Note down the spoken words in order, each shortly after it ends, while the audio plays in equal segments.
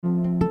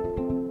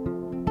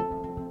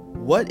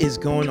What is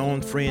going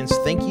on, friends?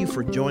 Thank you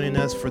for joining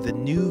us for the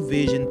New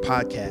Vision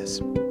podcast.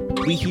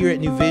 We here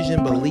at New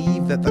Vision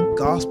believe that the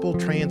gospel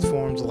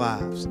transforms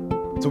lives.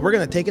 So we're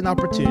going to take an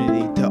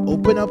opportunity to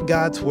open up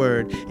God's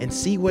word and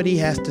see what he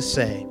has to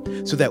say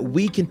so that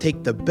we can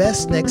take the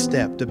best next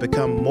step to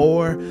become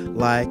more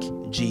like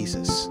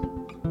Jesus.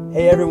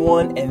 Hey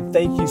everyone, and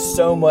thank you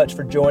so much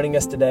for joining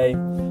us today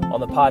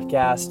on the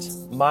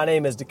podcast. My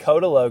name is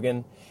Dakota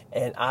Logan,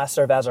 and I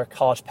serve as our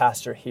college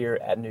pastor here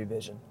at New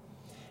Vision.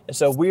 And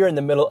so we are in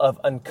the middle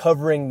of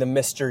Uncovering the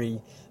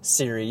Mystery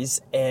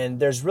series, and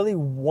there's really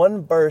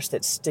one verse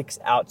that sticks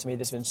out to me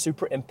that's been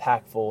super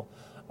impactful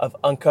of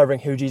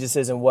uncovering who Jesus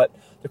is and what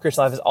the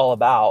Christian life is all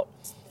about.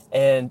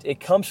 And it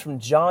comes from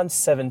John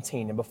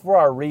 17. And before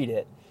I read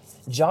it,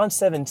 John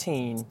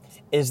 17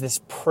 is this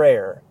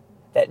prayer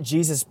that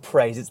Jesus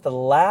prays. It's the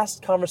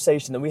last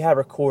conversation that we have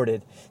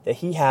recorded that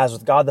he has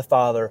with God the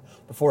Father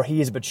before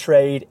he is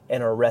betrayed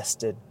and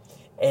arrested.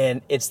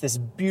 And it's this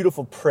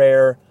beautiful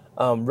prayer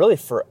really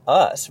for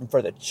us and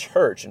for the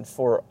church and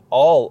for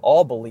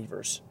all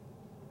believers.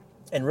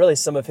 And really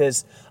some of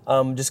his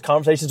just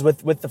conversations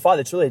with the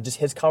Father. It's really just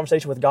his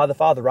conversation with God the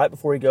Father right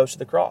before he goes to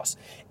the cross.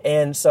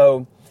 And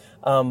so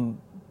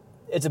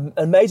it's an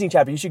amazing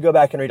chapter. You should go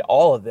back and read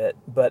all of it.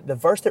 But the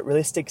verse that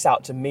really sticks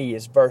out to me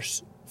is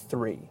verse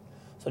 3.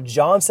 So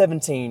John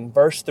 17,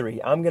 verse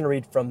 3, I'm going to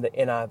read from the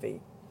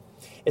NIV.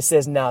 It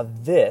says, "Now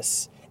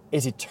this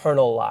is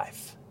eternal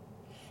life,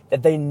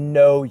 that they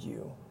know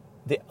you,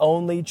 the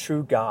only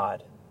true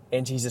God,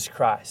 and Jesus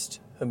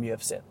Christ, whom you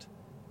have sent."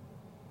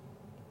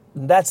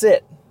 And that's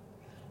it.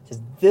 It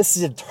says, this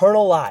is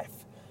eternal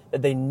life,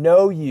 that they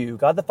know you,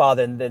 God the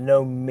Father, and they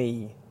know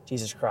me,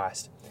 Jesus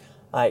Christ.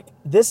 Like,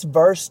 this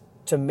verse,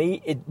 to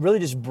me, it really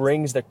just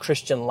brings the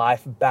Christian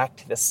life back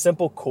to the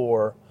simple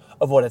core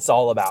of what it's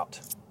all about.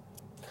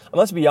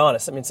 Let's be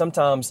honest.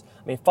 Sometimes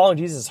following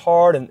Jesus is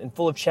hard and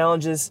full of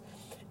challenges.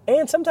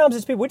 And sometimes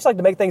as people, we just like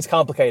to make things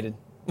complicated.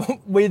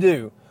 We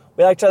do.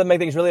 We like to try to make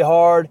things really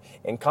hard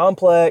and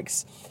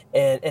complex.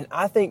 And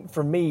I think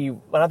for me,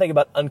 when I think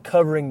about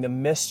uncovering the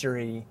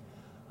mystery,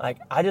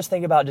 I just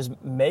think about just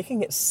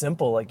making it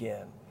simple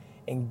again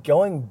and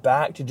going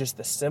back to just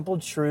the simple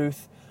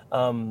truth,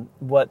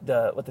 what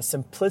the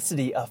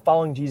simplicity of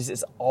following Jesus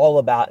is all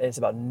about. And it's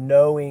about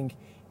knowing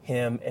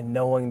him and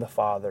knowing the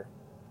Father.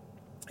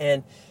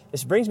 And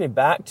this brings me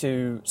back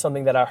to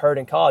something that I heard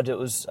in college. It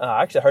was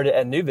actually I heard it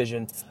at New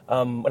Vision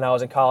when I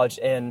was in college,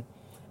 and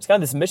it's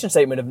kind of this mission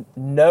statement of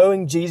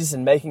knowing Jesus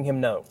and making him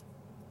known.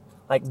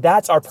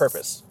 That's our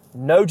purpose.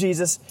 Know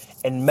Jesus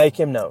and make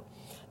him known.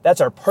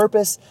 That's our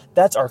purpose.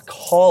 That's our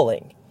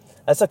calling.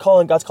 That's a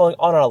calling, God's calling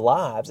on our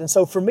lives. And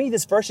so for me,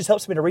 this verse just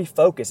helps me to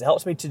refocus. It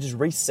helps me to just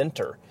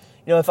recenter.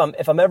 You know, if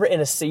I'm ever in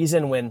a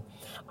season when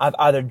I've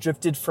either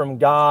drifted from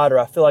God or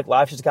I feel like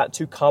life just got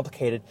too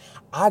complicated,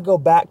 I go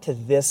back to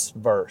this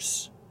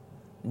verse,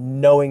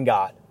 knowing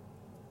God.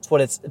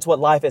 It's what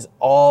life is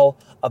all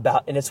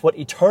about, and it's what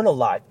eternal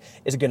life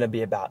is going to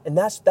be about. And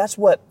that's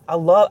what I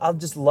love. I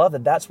just love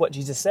that that's what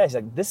Jesus says. He's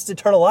like, this is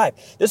eternal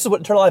life. This is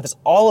what eternal life is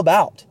all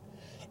about.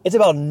 It's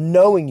about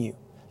knowing you.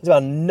 It's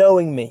about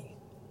knowing me.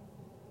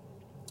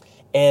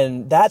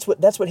 And that's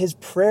what his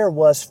prayer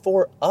was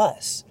for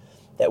us,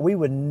 that we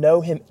would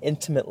know him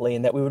intimately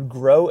and that we would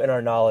grow in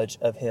our knowledge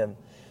of him.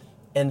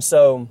 And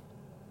so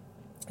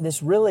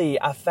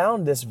I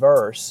found this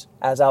verse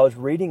as I was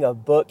reading a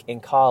book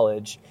in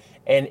college.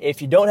 And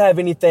if you don't have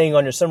anything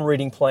on your summer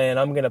reading plan,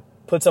 I'm going to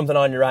put something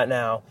on you right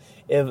now.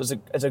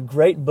 It's a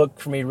great book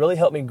for me. It really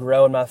helped me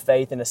grow in my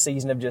faith in a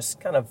season of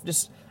just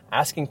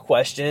asking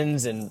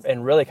questions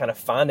and really kind of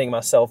finding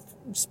myself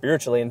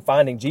spiritually and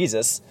finding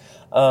Jesus.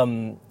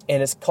 And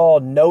it's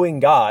called Knowing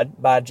God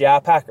by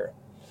J.I. Packer.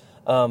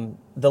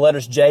 The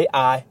letters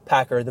J.I.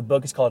 Packer. The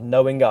book is called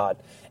Knowing God.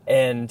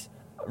 And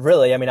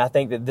really, I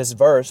think that this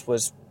verse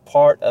was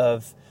part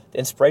of the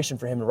inspiration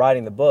for him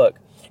writing the book.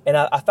 And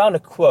I found a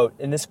quote,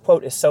 and this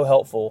quote is so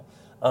helpful.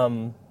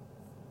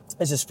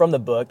 This is from the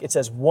book. It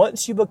says,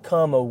 "Once you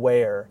become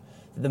aware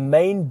that the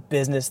main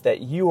business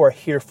that you are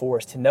here for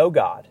is to know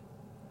God,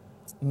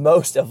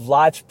 most of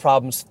life's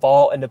problems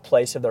fall into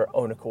place of their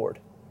own accord."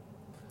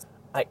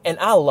 And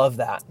I love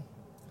that.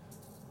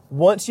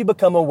 Once you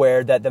become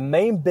aware that the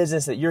main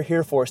business that you're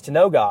here for is to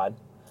know God,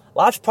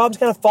 life's problems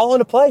kind of fall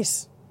into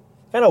place,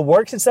 kind of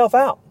works itself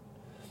out.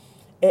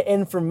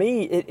 And for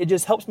me, it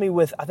just helps me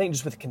with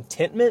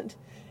contentment,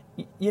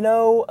 and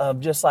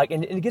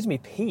it gives me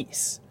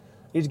peace.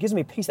 It gives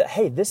me peace that,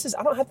 hey,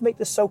 I don't have to make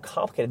this so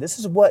complicated. This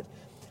is what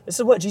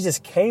Jesus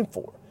came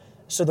for,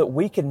 so that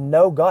we can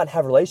know God and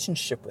have a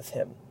relationship with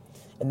him.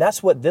 And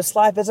that's what this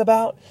life is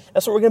about.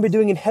 That's what we're going to be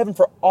doing in heaven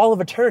for all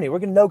of eternity. We're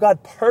going to know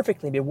God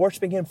perfectly and be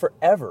worshiping him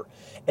forever.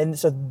 And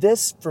so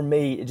this, for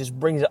me, it just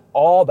brings it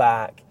all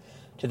back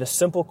to the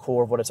simple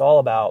core of what it's all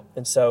about.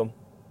 And so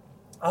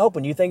I hope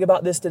when you think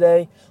about this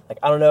today,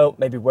 I don't know,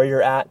 maybe where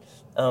you're at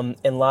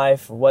in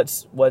life, or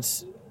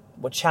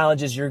what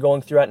challenges you're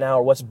going through right now,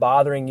 or what's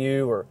bothering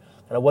you, or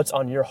kind of what's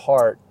on your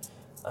heart.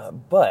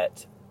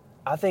 But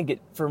I think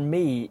for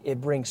me,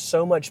 it brings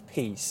so much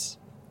peace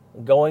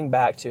going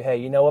back to, hey,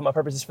 you know what my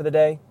purpose is for the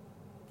day?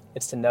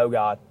 It's to know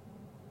God.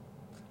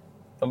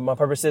 And my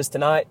purpose is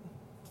tonight,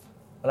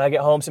 when I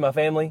get home, see my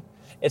family,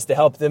 it's to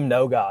help them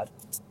know God.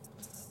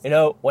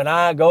 When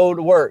I go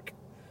to work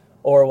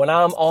or when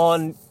I'm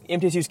on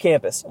MTSU's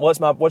campus, what's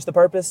the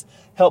purpose?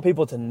 Help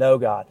people to know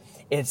God.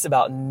 It's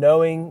about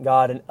knowing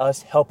God and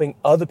us helping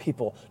other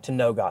people to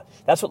know God.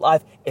 That's what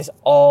life is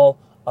all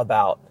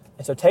about.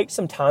 And so take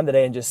some time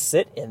today and just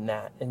sit in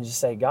that and just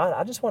say, God,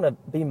 I just want to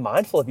be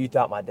mindful of you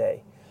throughout my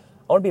day.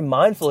 I want to be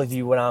mindful of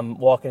you when I'm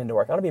walking into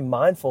work. I want to be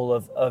mindful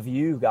of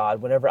you,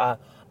 God, whenever I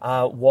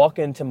walk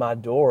into my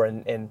door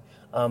and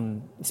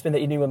spend the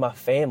evening with my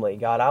family.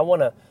 God, I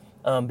want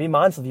to be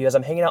mindful of you as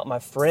I'm hanging out with my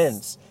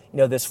friends,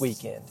 this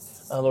weekend.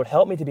 Lord,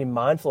 help me to be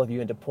mindful of you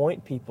and to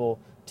point people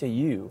to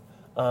you.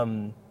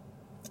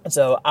 And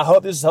so I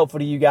hope this is helpful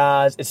to you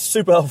guys. It's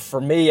super helpful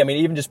for me. I mean,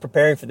 even just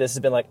preparing for this has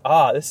been like,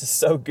 this is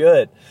so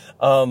good.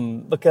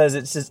 Because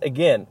it's just,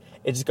 again,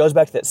 it just goes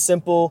back to that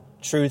simple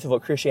truth of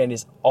what Christianity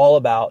is all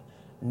about,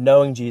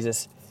 knowing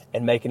Jesus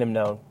and making him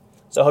known.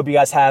 So I hope you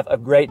guys have a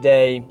great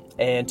day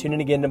and tune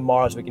in again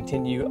tomorrow as we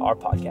continue our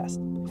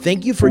podcast.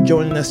 Thank you for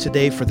joining us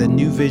today for the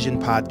New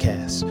Vision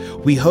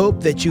podcast. We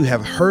hope that you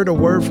have heard a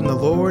word from the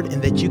Lord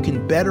and that you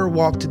can better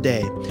walk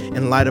today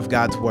in light of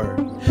God's word.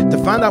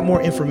 To find out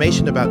more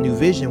information about New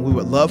Vision, we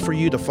would love for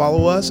you to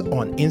follow us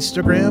on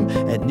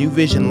Instagram at New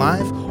Vision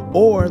Life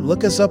or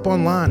look us up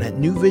online at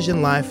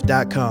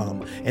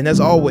newvisionlife.com. And as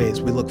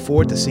always, we look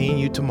forward to seeing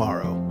you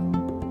tomorrow.